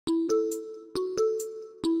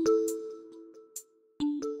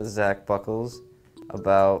Zach Buckles,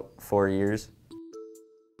 about 4 years.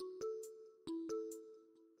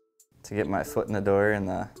 To get my foot in the door in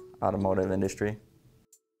the automotive industry.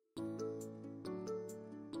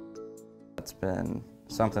 It's been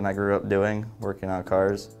something I grew up doing, working on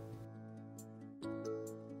cars.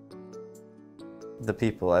 The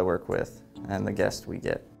people I work with and the guests we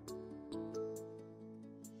get.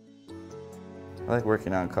 I like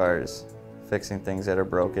working on cars, fixing things that are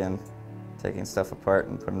broken, taking stuff apart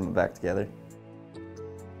and putting them back together.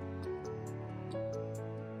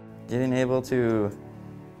 Getting able to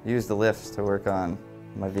use the lifts to work on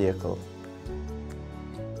my vehicle.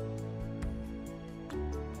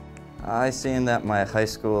 I seen that my high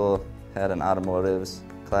school had an automotives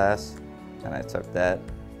class, and I took that.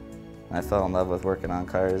 And I fell in love with working on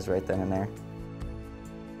cars right then and there.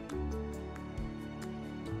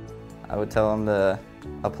 I would tell them to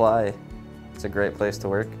apply. It's a great place to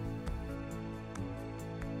work.